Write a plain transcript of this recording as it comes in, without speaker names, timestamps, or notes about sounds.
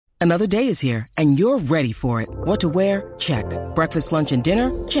Another day is here, and you're ready for it. What to wear? Check. Breakfast, lunch, and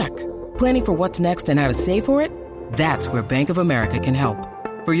dinner? Check. Planning for what's next and how to save for it? That's where Bank of America can help.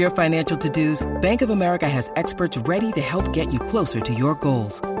 For your financial to-dos, Bank of America has experts ready to help get you closer to your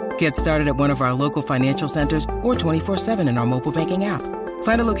goals. Get started at one of our local financial centers or 24/7 in our mobile banking app.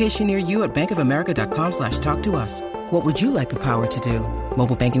 Find a location near you at bankofamerica.com/talktous. What would you like the power to do?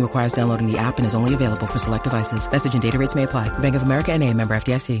 Mobile banking requires downloading the app and is only available for select devices. Message and data rates may apply. Bank of America N.A., member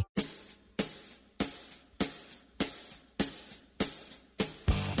FDIC.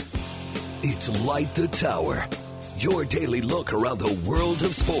 It's Light the Tower, your daily look around the world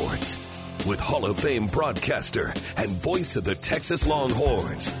of sports. With Hall of Fame broadcaster and voice of the Texas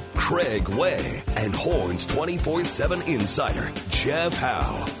Longhorns, Craig Way, and Horns 24/7 insider, Jeff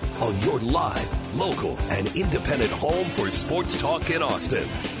Howe, on your live, local, and independent home for sports talk in Austin,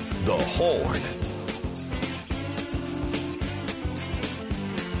 The Horn.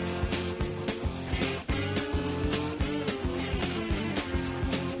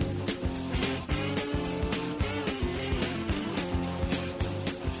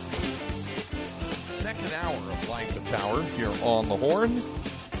 Tower here on the Horn.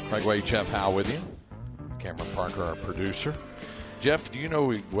 Craig Way, Jeff Howe with you. Cameron Parker, our producer. Jeff, do you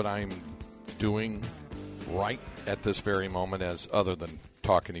know what I'm doing right at this very moment, as other than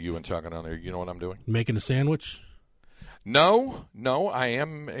talking to you and talking on there? You know what I'm doing? Making a sandwich? No, I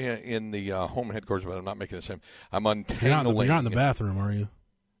am in the home headquarters, but I'm not making a sandwich. I'm untangling. You're not in the bathroom, are you?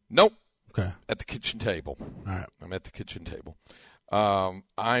 Nope. Okay. At the kitchen table. All right. I'm at the kitchen table. I'm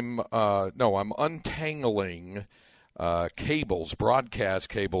untangling cables, broadcast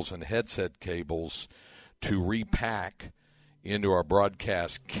cables, and headset cables to repack into our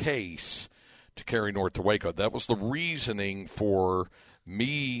broadcast case to carry north to Waco. That was the reasoning for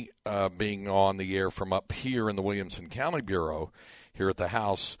me being on the air from up here in the Williamson County Bureau here at the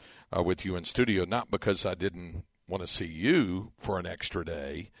house with you in studio, not because I didn't want to see you for an extra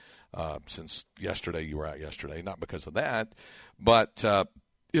day, since yesterday you were out yesterday, not because of that, but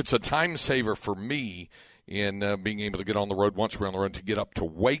it's a time saver for me in being able to get on the road once we're on the road to get up to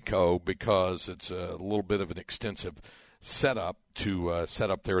Waco, because it's a little bit of an extensive setup to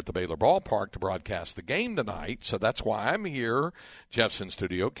set up there at the Baylor Ballpark to broadcast the game tonight. So that's why I'm here. Jeff's in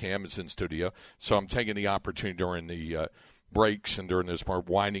studio. Cam is in studio. So I'm taking the opportunity during the breaks and during this part,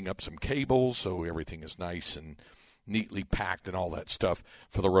 winding up some cables so everything is nice and neatly packed and all that stuff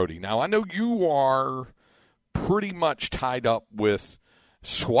for the roadie. Now, I know you are pretty much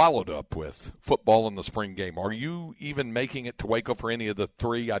swallowed up with football in the spring game. Are you even making it to Waco for any of the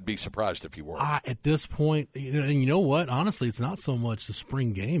three? I'd be surprised if you were. At this point, and you know what? Honestly, it's not so much the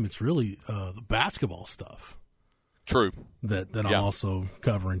spring game. It's really the basketball stuff. True. That I'm also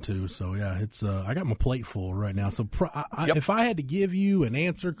covering too. So, yeah, it's I got my plate full right now. So if I had to give you an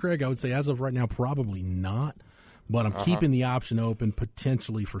answer, Craig, I would say as of right now, probably not. But I'm keeping the option open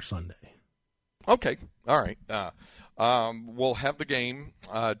potentially for Sunday. Okay. All right. We'll have the game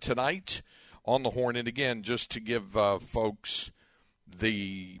tonight on the Horn. And again, just to give folks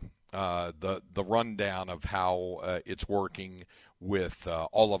the rundown of how it's working with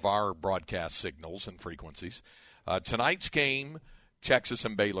all of our broadcast signals and frequencies. Tonight's game, Texas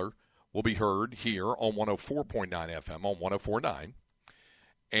and Baylor, will be heard here on 104.9 FM on 104.9.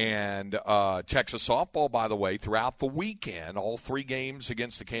 And Texas softball, by the way, throughout the weekend, all three games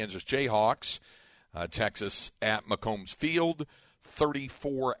against the Kansas Jayhawks. Texas at McCombs Field,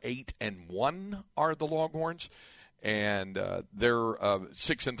 34-8-1 are the Longhorns, and they're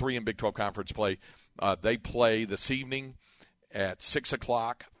 6-3 in Big 12 Conference play. They play this evening at 6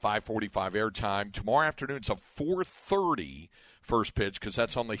 o'clock, 5:45 airtime. Tomorrow afternoon, it's a 4:30 first pitch, because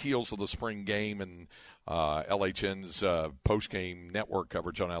that's on the heels of the spring game and LHN's post-game network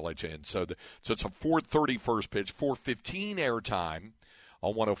coverage on LHN. So it's a 4:30 first pitch, 4:15 airtime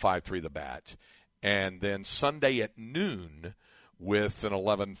on 105.3 The Bat. And then Sunday at noon with an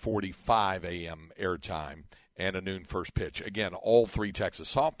 11:45 a.m. airtime and a noon first pitch. Again, all three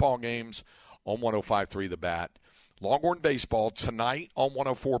Texas softball games on 105.3 The Bat. Longhorn baseball tonight on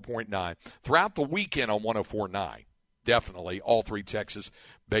 104.9. Throughout the weekend on 104.9. Definitely all three Texas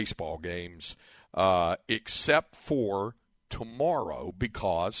baseball games, except for tomorrow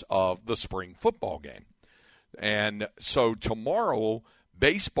because of the spring football game. And so tomorrow,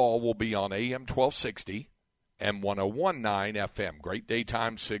 baseball will be on AM 1260 and 101.9 FM. Great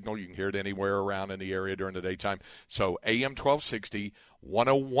daytime signal. You can hear it anywhere around in the area during the daytime. So AM 1260,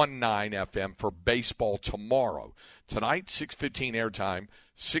 101.9 FM for baseball tomorrow. Tonight, 6:15 airtime,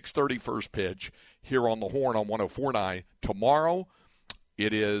 6:30 first pitch here on the Horn on 104.9. Tomorrow,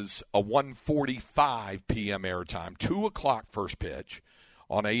 it is a 1:45 p.m. airtime, 2 o'clock first pitch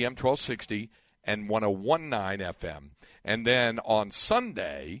on AM 1260 and 101.9 FM. And then on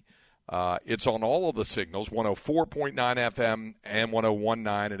Sunday, it's on all of the signals, 104.9 FM and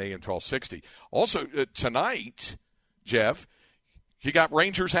 101.9 at AM 1260. Also, tonight, Jeff, you got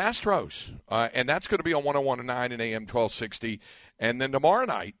Rangers-Astros, and that's going to be on 101.9 and AM 1260. And then tomorrow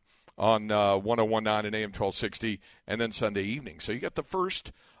night on 101.9 and AM 1260, and then Sunday evening. So you got the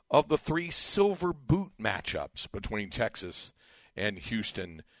first of the 3 silver boot matchups between Texas and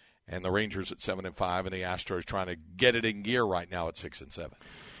Houston, and the Rangers at 7-5, and the Astros trying to get it in gear right now at 6-7.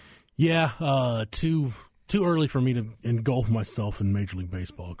 Yeah, too early for me to engulf myself in Major League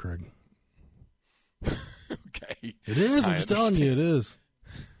Baseball, Craig. Okay, it is. I'm just telling you, it is.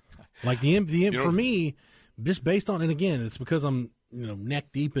 Like the for me, just based on, and again, it's because I'm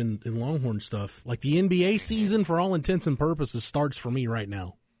neck deep in Longhorn stuff. Like the NBA season, for all intents and purposes, starts for me right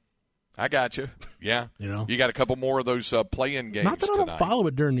now. I got you. Yeah. You got a couple more of those play-in games. Not that tonight. I don't follow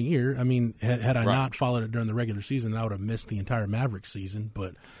it during the year. I mean, had I not followed it during the regular season, I would have missed the entire Mavericks season.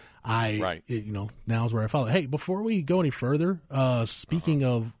 But now's where I follow it. Hey, before we go any further, speaking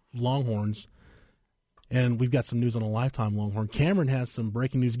of Longhorns, and we've got some news on a Lifetime Longhorn. Cameron has some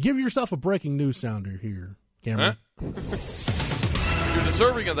breaking news. Give yourself a breaking news sounder here, Cameron. Huh? You're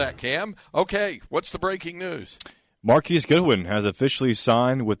deserving of that, Cam. Okay, what's the breaking news? Marquise Goodwin has officially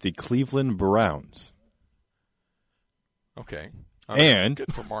signed with the Cleveland Browns. Okay. And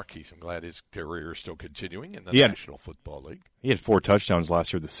good for Marquise. I'm glad his career is still continuing in the National Football League. He had 4 touchdowns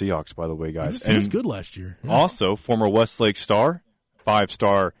last year with the Seahawks, by the way, guys. He was good last year. Yeah. Also, former Westlake star,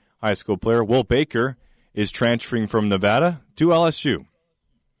 5-star high school player, Will Baker, is transferring from Nevada to LSU.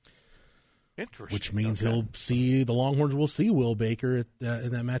 Interesting. Which means the Longhorns will see Will Baker in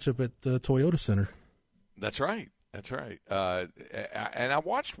that matchup at the Toyota Center. That's right. That's right. And I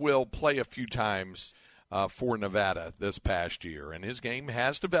watched Will play a few times for Nevada this past year, and his game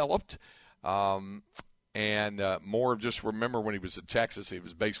has developed. And more of just remember when he was at Texas, he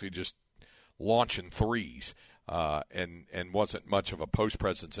was basically just launching threes and wasn't much of a post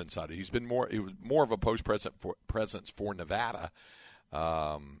presence inside. He was more of a post presence for Nevada,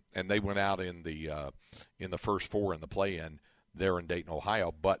 and they went out in the first 4 in the play-in there in Dayton,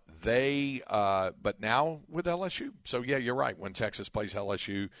 Ohio, but now with LSU. So yeah, you're right. When Texas plays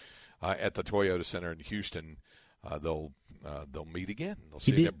LSU at the Toyota Center in Houston, they'll meet again. They'll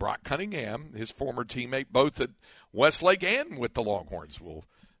see that Brock Cunningham, his former teammate, both at Westlake and with the Longhorns, will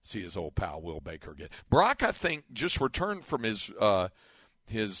see his old pal Will Baker again. Brock, I think, just returned from his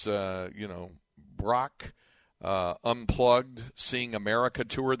Brock Unplugged Seeing America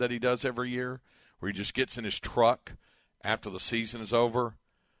tour that he does every year, where he just gets in his truck after the season is over,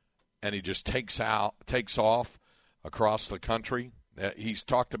 and he just takes off across the country. He's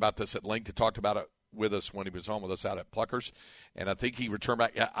talked about this at length. He talked about it with us when he was on with us out at Pluckers, and I think he returned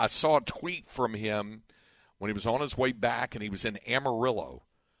back. I saw a tweet from him when he was on his way back, and he was in Amarillo,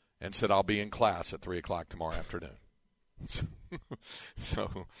 and said, "I'll be in class at 3 o'clock tomorrow afternoon."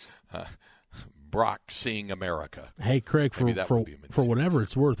 So, Brock Seeing America. Hey, Craig, for whatever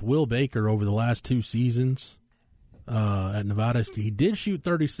it's worth, Will Baker over the last 2 seasons at Nevada, he did shoot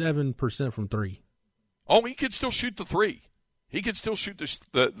 37% from 3. Oh, he could still shoot the 3. He could still shoot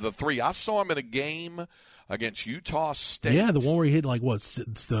the 3. I saw him in a game against Utah State. Yeah, the one where he hit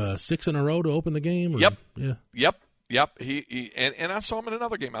the 6 in a row to open the game. Yep. Yeah. Yep. And I saw him in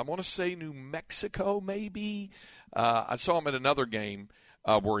another game. I want to say New Mexico, maybe. I saw him in another game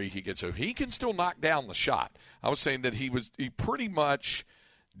where he can still knock down the shot. I was saying that he pretty much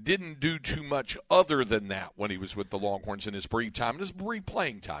didn't do too much other than that when he was with the Longhorns in his brief time. In his brief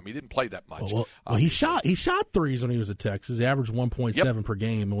playing time, he didn't play that much. Well, he shot threes when he was at Texas. He averaged 1.7 per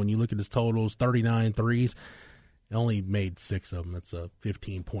game. And when you look at his totals, 39 threes, he only made 6 of them. That's a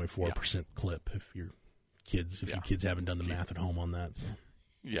 15.4% clip. If you kids haven't done the math at home on that, so.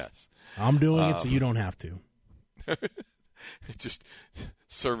 Yes, I'm doing it, so you don't have to. Just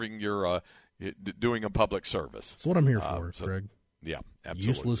serving your doing a public service. That's what I'm here for, Greg. Yeah,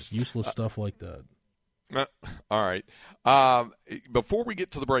 absolutely. Useless stuff like that. All right. Before we get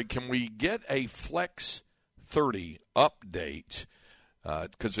to the break, can we get a Flex 30 update?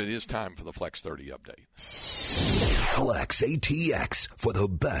 Because it is time for the Flex 30 update. Flex ATX for the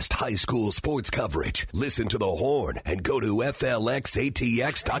best high school sports coverage. Listen to the Horn and go to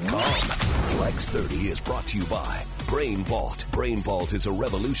FLXATX.com. Flex 30 is brought to you by Brain Vault. Brain Vault is a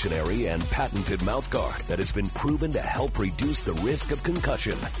revolutionary and patented mouthguard that has been proven to help reduce the risk of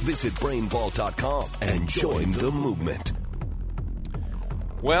concussion. Visit BrainVault.com and join the movement.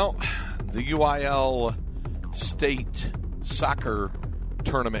 Well, the UIL State Soccer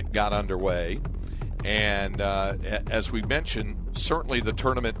Tournament got underway, And as we mentioned, certainly the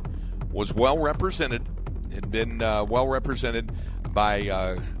tournament was well represented. It had been well represented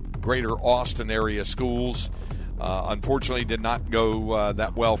by greater Austin area schools. Unfortunately, did not go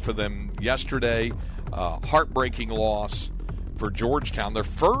that well for them yesterday. Heartbreaking loss for Georgetown, their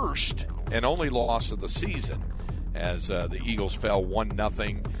first and only loss of the season, as the Eagles fell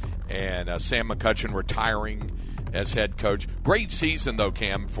 1-0, and Sam McCutcheon retiring as head coach. Great season, though,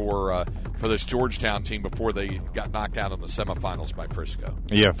 Cam, for this Georgetown team before they got knocked out in the semifinals by Frisco.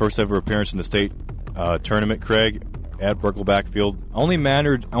 Yeah, first ever appearance in the state tournament, Craig, at Brickleback Field. Only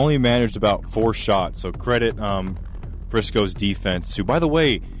managed about 4 shots, so credit Frisco's defense, who, by the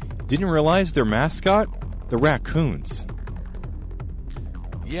way, didn't realize their mascot, the Raccoons.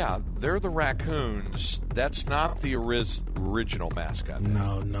 Yeah, they're the Raccoons. That's not the original mascot.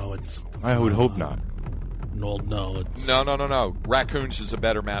 No, it's I would hope not. No, it's... No. Raccoons is a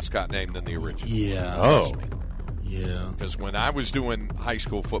better mascot name than the original. Yeah. Oh. Yeah. Because when I was doing high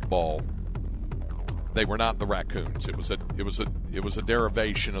school football, they were not the Raccoons. It was a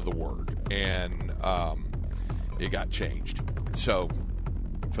derivation of the word, and it got changed. So,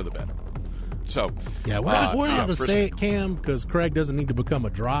 for the better. So yeah, we're not going to say it, Cam, because Craig doesn't need to become a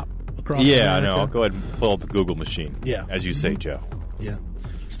drop across. Yeah, I know. I'll go ahead and pull up the Google machine. Yeah, as you say, Jeff. Yeah,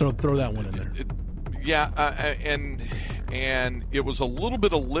 just throw that one in there. And it was a little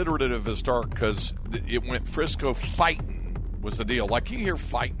bit alliterative as start because it went Frisco fighting was the deal. Like you hear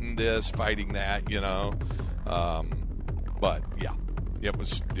fighting this, fighting that, you know. But yeah, it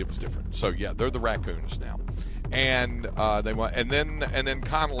was different. So yeah, they're the Raccoons now. And they won, and then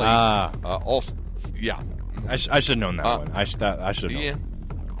Connolly also, yeah. I should have known that one. I should have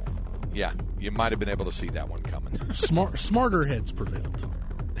known. Yeah, you might have been able to see that one coming. Smarter heads prevailed.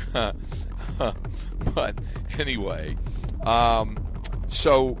 But anyway,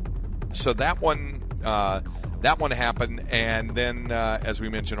 so that one happened, and then as we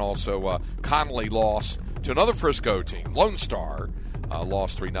mentioned, also Connolly lost to another Frisco team, Lone Star,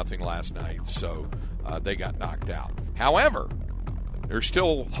 lost 3-0 last night. So. They got knocked out. However, there's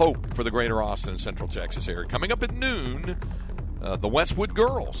still hope for the greater Austin and Central Texas area. Coming up at noon, the Westwood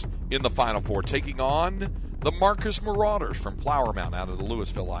girls in the Final Four taking on the Marcus Marauders from Flower Mound out of the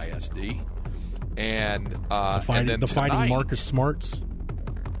Louisville ISD. And the fighting Marcus Smarts.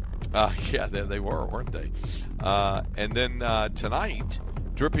 Yeah, they were, weren't they? And then tonight,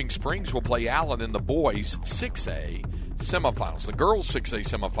 Dripping Springs will play Allen in the boys 6A semifinals. The girls 6A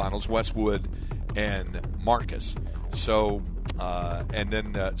semifinals, Westwood and Marcus. So,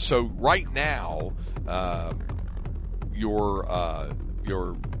 so right now, your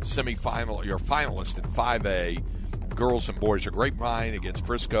semifinal, your finalist in 5A, girls and boys are Grapevine against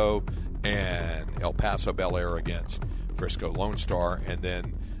Frisco, and El Paso Bel Air against Frisco Lone Star, and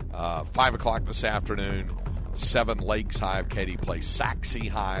then 5 o'clock this afternoon. 7 Lakes High of Katy plays Saxe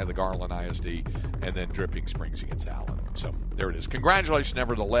High, the Garland ISD, and then Dripping Springs against Allen. So there it is. Congratulations,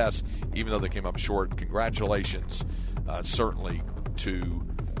 nevertheless, even though they came up short. Congratulations, certainly, to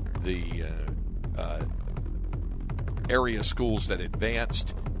the area schools that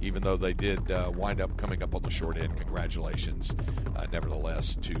advanced, even though they did wind up coming up on the short end. Congratulations,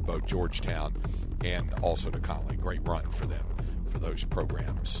 nevertheless, to both Georgetown and also to Connolly. Great run for them, for those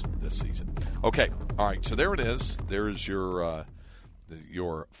programs this season. Okay, all right, so there it is. There is your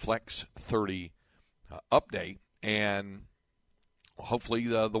Flex 30 update, and hopefully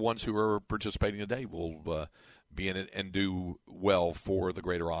the ones who are participating today will be in it and do well for the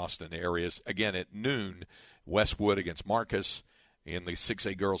greater Austin areas. Again, at noon, Westwood against Marcus in the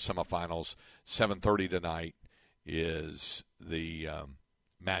 6A girls semifinals. 7:30 tonight is the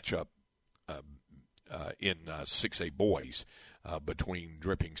matchup in 6A boys between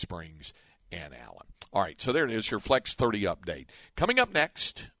Dripping Springs and Allen. All right, so there it is, your Flex 30 update. Coming up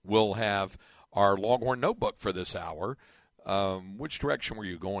next, we'll have our Longhorn Notebook for this hour. Which direction were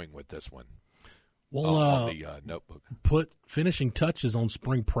you going with this one? Well, on the notebook. Put finishing touches on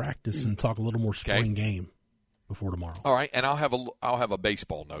spring practice and talk a little more spring game before tomorrow. All right, and I'll have a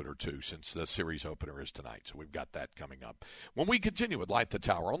baseball note or two since the series opener is tonight, so we've got that coming up. When we continue with Light the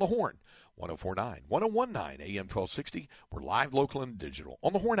Tower on the Horn, 104.9, 101.9, AM 1260. We're live, local, and digital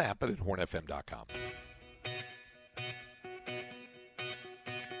on the Horn app and at hornfm.com.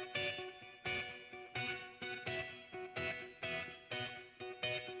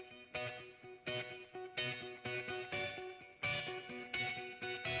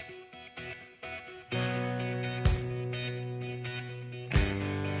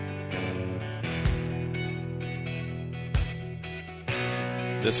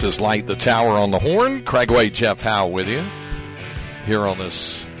 This is Light the Tower on the Horn. Craig Way, Jeff Howe with you here on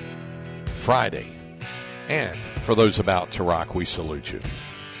this Friday, And for those about to rock, we salute you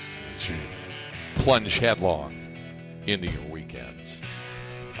as you plunge headlong into your weekends.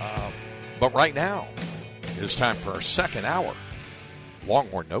 But right now, it's time for our second hour,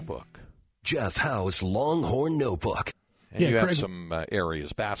 Longhorn Notebook. Jeff Howe's Longhorn Notebook. And you have some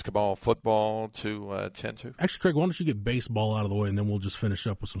areas, basketball, football to tend to. Actually, Craig, why don't you get baseball out of the way, and then we'll just finish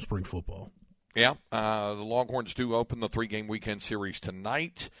up with some spring football. Yeah, the Longhorns do open the 3-game weekend series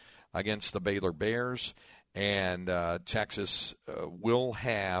tonight against the Baylor Bears, and Texas will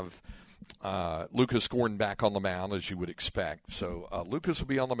have Lucas Gordon back on the mound, as you would expect. So Lucas will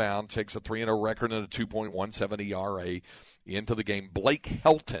be on the mound, takes a 3-0 record and a 2.17 ERA into the game. Blake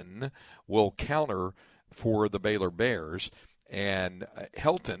Helton will counter for the Baylor Bears. And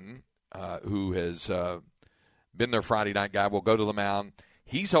Helton, who has been their Friday night guy, will go to the mound.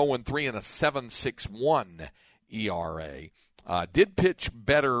 He's 0-3 and a 7.61 ERA. Did pitch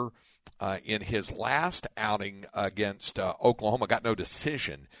better in his last outing against Oklahoma. Got no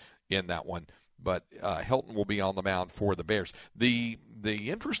decision in that one, but Helton will be on the mound for the Bears. The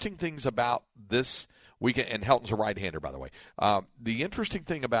interesting things about this weekend, and Helton's a right-hander, by the way. The interesting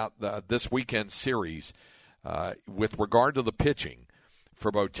thing about this weekend series with regard to the pitching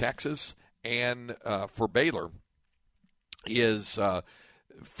for both Texas and for Baylor is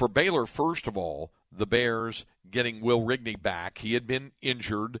for Baylor, first of all, the Bears getting Will Rigney back. He had been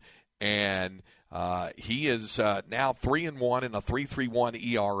injured, and he is now 3-1 in a 3.31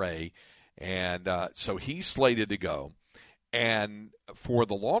 ERA, and so he's slated to go. And for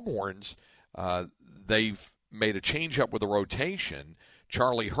the Longhorns, they've made a change-up with the rotation.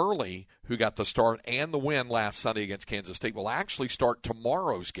 Charlie Hurley, who got the start and the win last Sunday against Kansas State, will actually start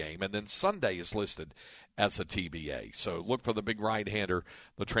tomorrow's game, and then Sunday is listed as a TBA. So look for the big right-hander,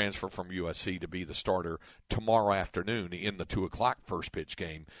 the transfer from USC, to be the starter tomorrow afternoon in the 2 o'clock first pitch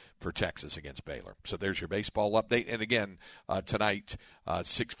game for Texas against Baylor. So there's your baseball update. And again, tonight,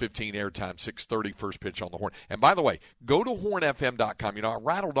 6:15 airtime, 6:30 first pitch on the Horn. And by the way, go to hornfm.com. You know, I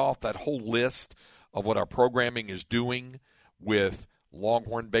rattled off that whole list of what our programming is doing with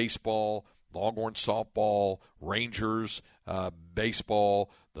Longhorn baseball, Longhorn softball, Rangers baseball,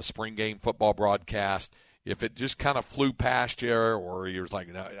 the spring game football broadcast. If it just kind of flew past you, or you're like,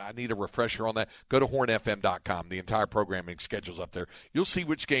 no, I need a refresher on that, go to hornfm.com. The entire programming schedule's up there. You'll see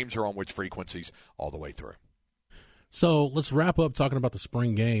which games are on which frequencies all the way through. So let's wrap up talking about the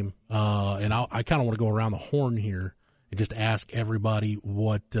spring game. And I kind of want to go around the horn here and just ask everybody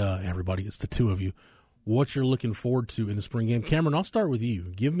what everybody, it's the two of you, what you're looking forward to in the spring game. Cameron, I'll start with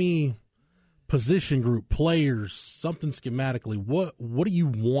you. Give me position group, players, something schematically. What do you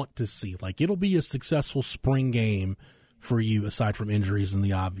want to see? Like, it'll be a successful spring game for you, aside from injuries and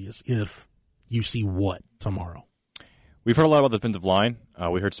the obvious, if you see what tomorrow? We've heard a lot about the defensive line.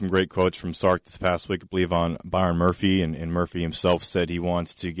 We heard some great quotes from Sark this past week, I believe, on Byron Murphy, and Murphy himself said he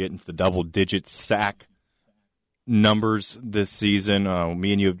wants to get into the double-digit sack numbers this season.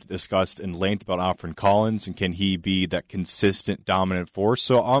 Me and you have discussed in length about Alfred Collins, and can he be that consistent, dominant force?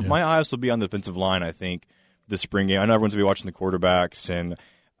 So my eyes will be on the defensive line, I think, this spring game. I know everyone's going to be watching the quarterbacks, and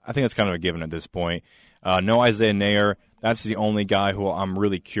I think that's kind of a given at this point. No Isaiah Nair. That's the only guy who I'm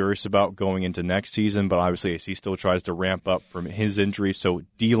really curious about going into next season, but obviously he still tries to ramp up from his injury, so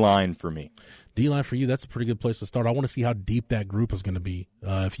D-line for me. D-line for you, that's a pretty good place to start. I want to see how deep that group is going to be.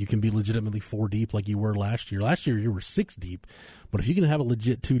 If you can be legitimately 4 deep like you were last year. Last year you were 6 deep, but if you can have a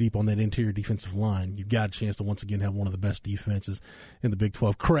legit 2 deep on that interior defensive line, you've got a chance to once again have one of the best defenses in the Big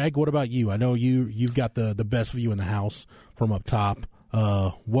 12. Craig, what about you? I know you've got the best view in the house from up top.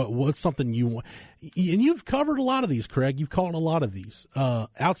 What's something you want? And you've covered a lot of these, Craig. You've called a lot of these.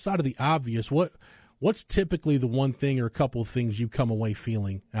 Outside of the obvious, what's typically the one thing or a couple of things you come away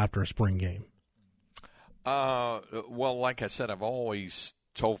feeling after a spring game? Well, like I said, I've always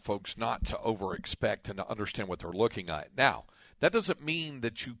told folks not to over-expect and to understand what they're looking at. Now, that doesn't mean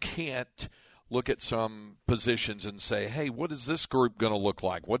that you can't look at some positions and say, hey, what is this group going to look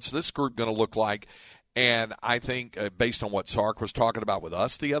like? What's this group going to look like? And I think based on what Sark was talking about with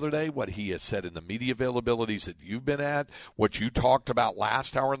us the other day, what he has said in the media availabilities that you've been at, what you talked about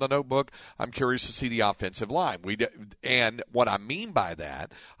last hour in the notebook, I'm curious to see the offensive line. And what I mean by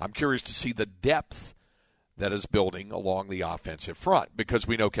that, I'm curious to see the depth that is building along the offensive front, because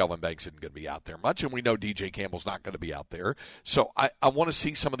we know Kelvin Banks isn't going to be out there much, and we know DJ Campbell's not going to be out there. So I want to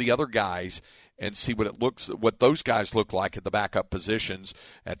see some of the other guys and see what those guys look like at the backup positions,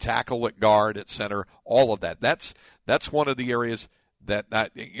 at tackle, at guard, at center, all of that. That's one of the areas that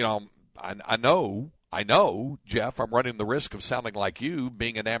I know, Jeff, I'm running the risk of sounding like you,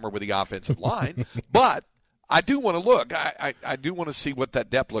 being enamored with the offensive line, but I do want to look. I do want to see what that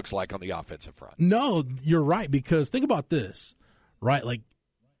depth looks like on the offensive front. No, you're right, because think about this, right? Like,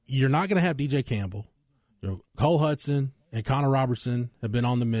 you're not going to have DJ Campbell. Cole Hudson and Connor Robertson have been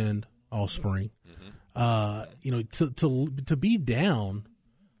on the mend all spring. To be down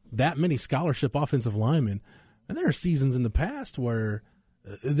that many scholarship offensive linemen, and there are seasons in the past where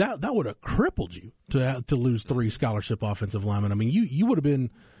that would have crippled you to lose 3 scholarship offensive linemen. I mean, you would have been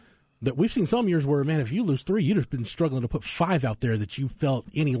that. We've seen some years where, man, if you lose 3, you'd have been struggling to put 5 out there that you felt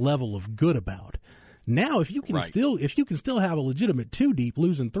any level of good about. Now, if you can still have a legitimate 2 deep,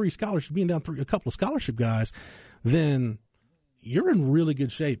 losing 3 scholarships, being down a couple of scholarship guys, then you're in really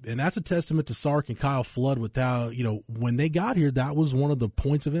good shape. And that's a testament to Sark and Kyle Flood with how, when they got here, that was one of the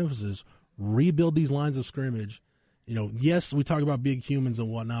points of emphasis. Rebuild these lines of scrimmage. Yes, we talk about big humans and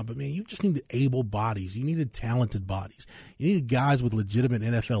whatnot, but, man, you just needed able bodies. You needed talented bodies. You needed guys with legitimate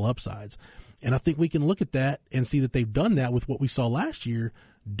NFL upsides. And I think we can look at that and see that they've done that with what we saw last year.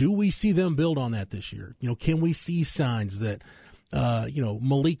 Do we see them build on that this year? Can we see signs that,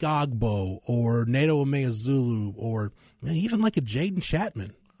 Malik Agbo or Nato Ameazulu or even like a Jaden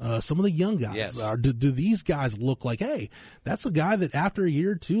Chapman, some of the young guys, yes. Do these guys look like, hey, that's a guy that after a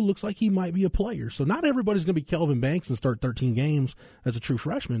year or 2 looks like he might be a player? So not everybody's going to be Kelvin Banks and start 13 games as a true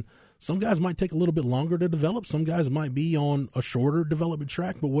freshman. Some guys might take a little bit longer to develop. Some guys might be on a shorter development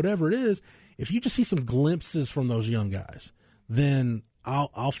track. But whatever it is, if you just see some glimpses from those young guys, then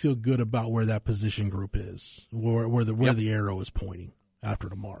I'll feel good about where that position group is, where the arrow is pointing after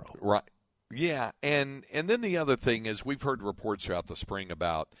tomorrow. Right. Yeah, and then the other thing is we've heard reports throughout the spring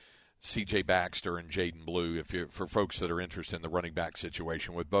about C.J. Baxter and Jaden Blue, for folks that are interested in the running back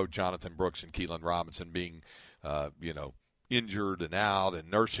situation, with both Jonathan Brooks and Keelan Robinson being, injured and out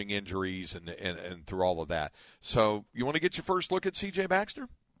and nursing injuries and through all of that. So you want to get your first look at C.J. Baxter?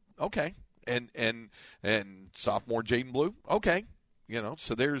 Okay. And sophomore Jaden Blue? Okay.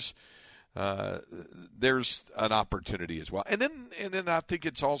 So there's an opportunity as well. And then I think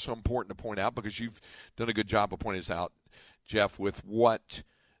it's also important to point out, because you've done a good job of pointing this out, Jeff, with what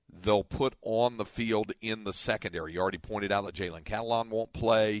they'll put on the field in the secondary. You already pointed out that Jalen Catalon won't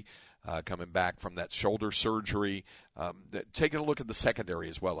play, coming back from that shoulder surgery. Taking a look at the secondary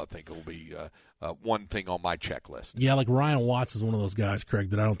as well, I think it will be one thing on my checklist. Yeah, like Ryan Watts is one of those guys,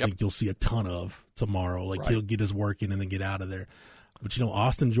 Craig, that I don't think you'll see a ton of tomorrow. Like, He'll get his work in and then get out of there. But,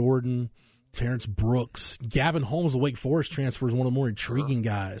 Austin Jordan, Terrence Brooks, Gavin Holmes, the Wake Forest transfer, is one of the more intriguing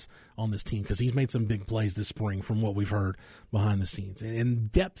guys on this team because he's made some big plays this spring from what we've heard behind the scenes.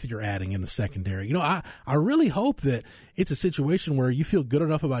 And depth you're adding in the secondary. I really hope that it's a situation where you feel good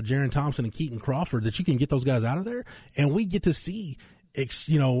enough about Jaron Thompson and Keaton Crawford that you can get those guys out of there, and we get to see,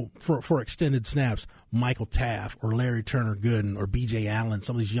 for extended snaps, Michael Taft or Larry Turner Gooden or B.J. Allen,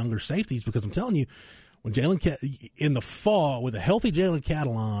 some of these younger safeties, because I'm telling you, when in the fall, with a healthy Jalen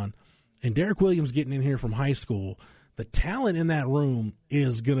Catalon and Derek Williams getting in here from high school, the talent in that room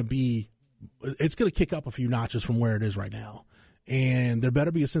is going to kick up a few notches from where it is right now. And there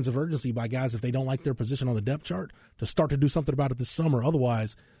better be a sense of urgency by guys, if they don't like their position on the depth chart, to start to do something about it this summer.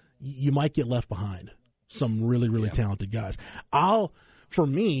 Otherwise, you might get left behind some really, really talented guys. I'll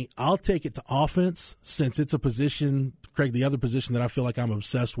take it to offense, since it's a position, Craig, the other position that I feel like I'm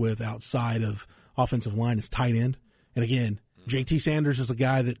obsessed with outside of offensive line is tight end. And again, JT Sanders is a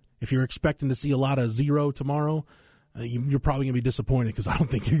guy that if you're expecting to see a lot of zero tomorrow, you're probably going to be disappointed, because I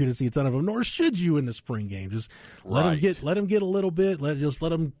don't think you're going to see a ton of them, nor should you in the spring game. Just let him get a little bit, let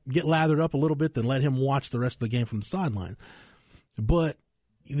him get lathered up a little bit, then let him watch the rest of the game from the sideline. But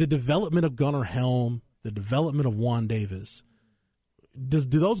the development of Gunnar Helm, the development of Juan Davis, do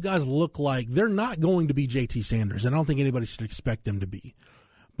those guys look like they're not going to be JT Sanders? And I don't think anybody should expect them to be.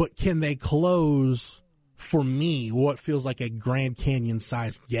 But can they close, for me, what feels like a Grand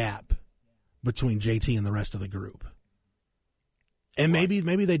Canyon-sized gap between JT and the rest of the group? And maybe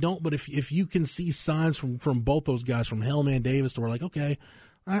they don't, but if you can see signs from both those guys, from Helm and Davis, to where, like, okay,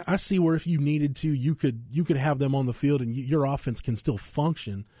 I see where if you needed to, you could have them on the field and your offense can still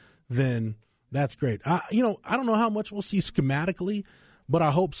function, then that's great. I don't know how much we'll see schematically, but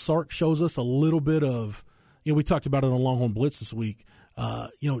I hope Sark shows us a little bit of, we talked about it on Longhorn Blitz this week,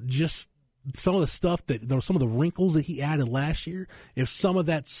 just some of the stuff some of the wrinkles that he added last year. If some of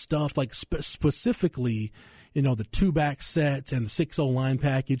that stuff, like specifically, the 2-back sets and the 6-0 line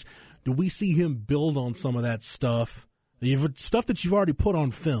package, do we see him build on some of that stuff? Stuff that you've already put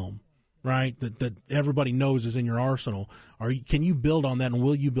on film, right? That everybody knows is in your arsenal. Can you build on that, and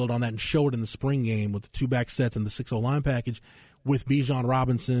will you build on that and show it in the spring game with the 2-back sets and the 6-0 line package? with Bijan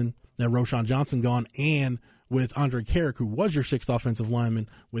Robinson and Roschon Johnson gone, and with Andre Carrick, who was your sixth offensive lineman,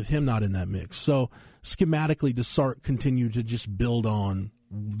 with him not in that mix. So schematically, does Sark continue to just build on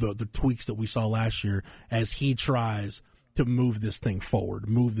the tweaks that we saw last year as he tries to move this thing forward,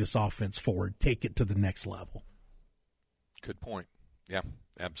 move this offense forward, take it to the next level? Good point. Yeah,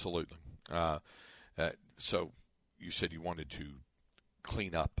 absolutely. So you said you wanted to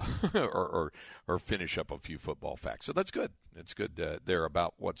clean up or finish up a few football facts. So that's good. It's good there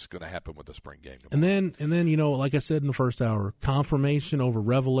about what's going to happen with the spring game tomorrow. And then like I said in the first hour, confirmation over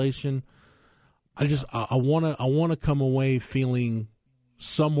revelation. I want to come away feeling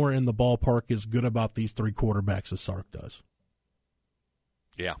somewhere in the ballpark as good about these three quarterbacks as Sark does.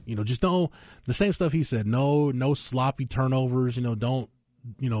 Yeah. Just the same stuff he said. No sloppy turnovers. Don't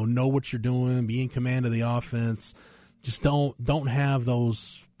know what you're doing. Be in command of the offense. Just don't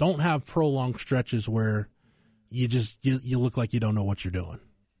have prolonged stretches where you look like you don't know what you're doing.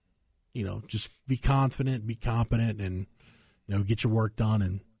 Just be confident, be competent, and get your work done,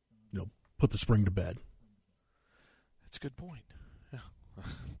 and put the spring to bed. That's a good point. Yeah.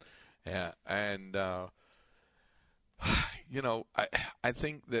 Yeah, and I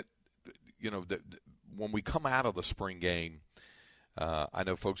think that that when we come out of the spring game, I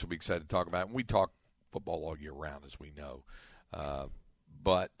know folks will be excited to talk about it. And we talk football all year round, as we know,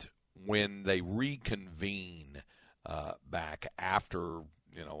 but when they reconvene back after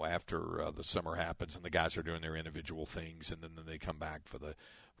the summer happens and the guys are doing their individual things, and then they come back for the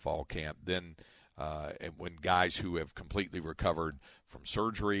fall camp, then and when guys who have completely recovered from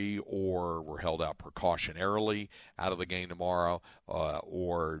surgery or were held out precautionarily out of the game tomorrow,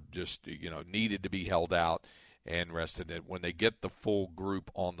 or just needed to be held out and rested, when they get the full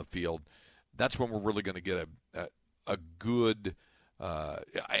group on the field, that's when we're really going to get a good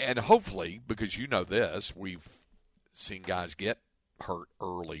and hopefully, because this, we've seen guys get hurt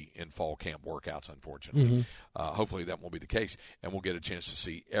early in fall camp workouts, unfortunately. Mm-hmm. Hopefully that won't be the case, and we'll get a chance to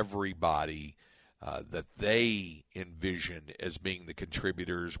see everybody that they envision as being the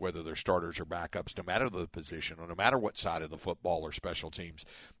contributors, whether they're starters or backups, no matter the position or no matter what side of the football or special teams,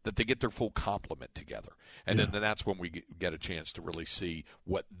 that they get their full complement together. And then that's when we get a chance to really see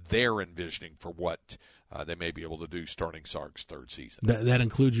what they're envisioning for what they may be able to do starting Sark's third season. That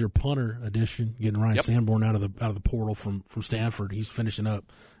includes your punter addition, getting Ryan Sanborn out of the portal from Stanford. He's finishing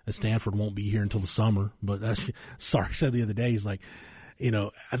up at Stanford, won't be here until the summer. But Sark said the other day, he's like,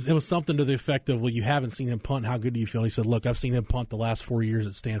 it was something to the effect of, well, you haven't seen him punt. How good do you feel? He said, look, I've seen him punt the last 4 years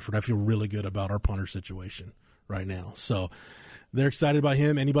at Stanford. I feel really good about our punter situation right now. So they're excited about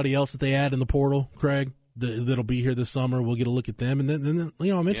him. Anybody else that they add in the portal, Craig, that'll be here this summer, we'll get a look at them. And then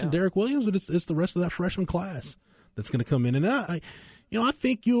I mentioned Derek Williams, but it's the rest of that freshman class that's going to come in. And I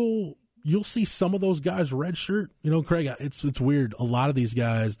think you'll see some of those guys redshirt. Craig, it's weird. A lot of these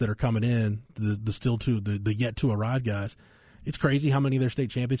guys that are coming in, the yet to arrive guys, it's crazy how many of their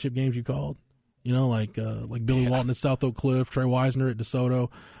state championship games you called. Like Billy Walton at South Oak Cliff, Trey Wisner at DeSoto.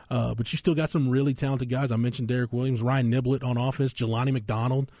 But you still got some really talented guys. I mentioned Derek Williams, Ryan Niblett on offense, Jelani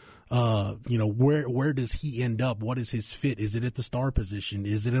McDonald. Where does he end up? What is his fit? Is it at the star position?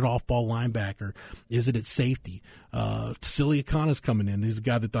 Is it at off-ball linebacker? Is it at safety? Celia Khanna's coming in. He's a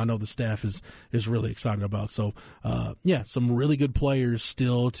guy that I know the staff is really excited about. So, some really good players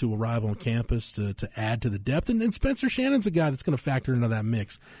still to arrive on campus to add to the depth. And then Spencer Shannon's a guy that's going to factor into that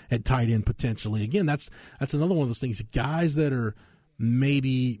mix at tight end potentially. Again, that's another one of those things. Guys that are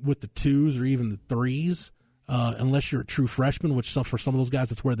maybe with the twos or even the threes, unless you're a true freshman, which for some of those guys,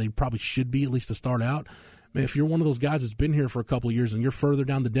 that's where they probably should be, at least to start out. Man, if you're one of those guys that's been here for a couple of years and you're further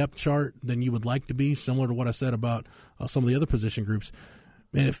down the depth chart than you would like to be, similar to what I said about some of the other position groups,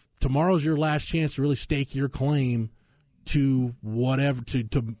 man, if tomorrow's your last chance to really stake your claim to whatever,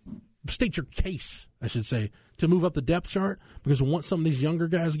 to state your case, I should say, to move up the depth chart, because once some of these younger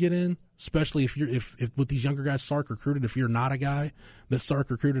guys get in, especially if with these younger guys Sark recruited, if you're not a guy that Sark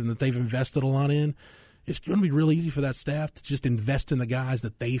recruited and that they've invested a lot in, it's going to be really easy for that staff to just invest in the guys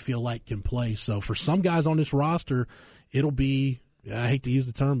that they feel like can play. So for some guys on this roster, it'll be, I hate to use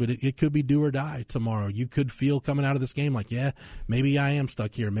the term, but it could be do or die tomorrow. You could feel coming out of this game like, maybe I am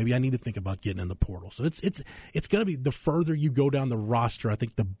stuck here. Maybe I need to think about getting in the portal. So it's going to be, the further you go down the roster, I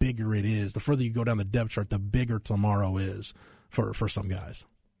think the bigger it is. The further you go down the depth chart, the bigger tomorrow is for some guys.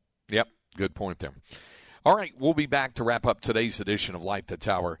 Yep, good point there. All right, we'll be back to wrap up today's edition of Light the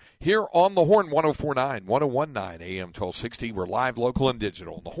Tower here on the Horn 104.9, 101.9 AM 1260. We're live, local, and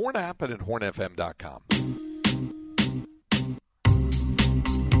digital on the Horn app and at hornfm.com.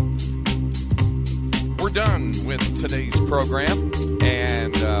 We're done with today's program,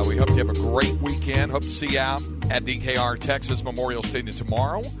 and we hope you have a great weekend. Hope to see you out at DKR Texas Memorial Stadium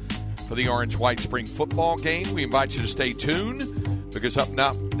tomorrow for the Orange-White Spring football game. We invite you to stay tuned because up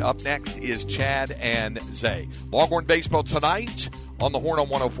next is Chad and Zay. Longhorn baseball tonight on the Horn on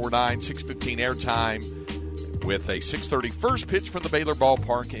 104.9, 6:15 airtime with a 6:30 first pitch from the Baylor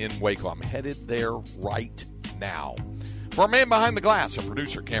Ballpark in Waco. I'm headed there right now. For our man behind the glass, our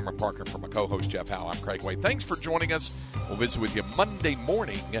producer Cameron Parker, for my co-host Jeff Howe, I'm Craig Wade. Thanks for joining us. We'll visit with you Monday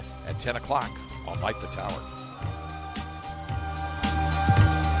morning at 10 o'clock on Light the Tower.